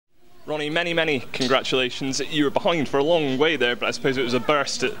Ronnie, many congratulations. You were behind for a long way there, but I suppose it was a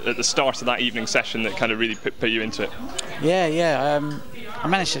burst at the start of that evening session that kind of really put you into it. Yeah. I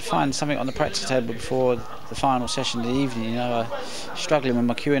managed to find something on the practice table before the final session of the evening. You know, struggling with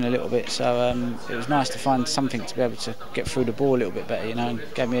my cueing a little bit, so it was nice to find something to be able to get through the ball a little bit better. You know, and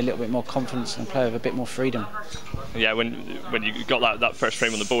gave me a little bit more confidence and play with a bit more freedom. Yeah, when you got that first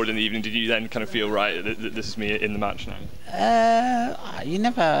frame on the board in the evening, did you then kind of feel, right, this is me in the match now? You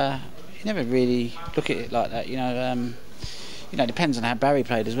never really look at it like that. You know, it depends on how Barry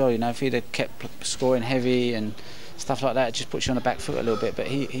played as well. You know, if he'd have kept scoring heavy and stuff like that, it just puts you on the back foot a little bit. But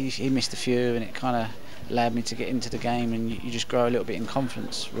he missed a few, and it kind of allowed me to get into the game, and you just grow a little bit in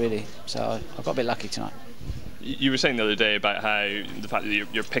confidence, really. So I got a bit lucky tonight. You were saying the other day about how the fact that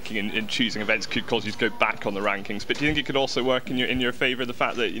you're picking and choosing events could cause you to go back on the rankings, but do you think it could also work in your favour, the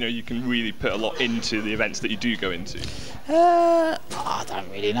fact that you can really put a lot into the events that you do go into? I don't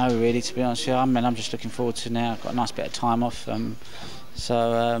really know, to be honest with you. I mean, I'm just looking forward to now. I've got a nice bit of time off,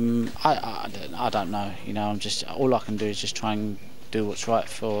 so I don't know. You know, all I can do is just try and do what's right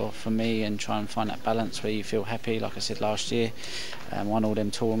for me and try and find that balance where you feel happy. Like I said last year, won all them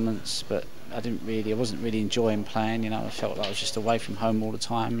tournaments, but I wasn't really enjoying playing. You know, I felt like I was just away from home all the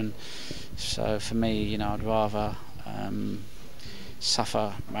time, and so for me, you know, I'd rather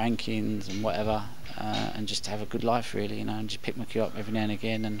suffer rankings and whatever, and just have a good life, really. You know, and just pick my cue up every now and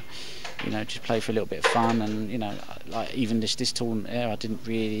again, and just play for a little bit of fun. And like even this tournament there, I didn't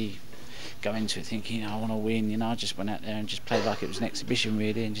really go into it thinking, I want to win. I just went out there and just played like it was an exhibition,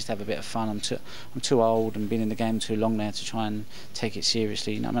 really, and just have a bit of fun. I'm too old and been in the game too long now to try and take it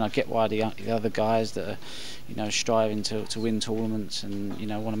seriously. I mean, I get why the other guys that are striving to win tournaments and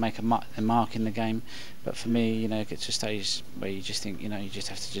want to make a mark in the game, but for me, it gets to a stage where you just think you just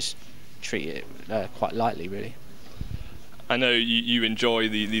have to just treat it quite lightly, really. I know you enjoy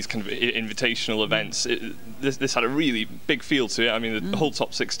these kind of invitational events. This had a really big feel to it. I mean, the whole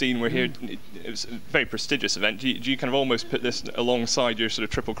top 16 were here. It was a very prestigious event. Do you kind of almost put this alongside your sort of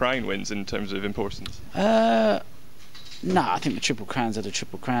Triple Crown wins in terms of importance? No, I think the Triple Crowns are the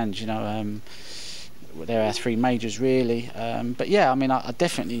Triple Crowns. There are three majors, really. But yeah, I mean, I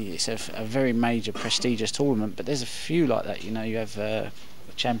definitely, it's a very major, prestigious tournament. But there's a few like that. You have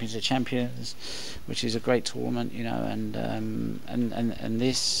Champions of Champions, which is a great tournament, and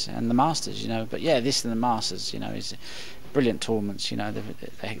this and the Masters, But yeah, this and the Masters, is brilliant tournaments.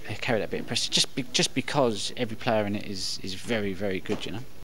 They carry that bit of prestige just because every player in it is very, very good,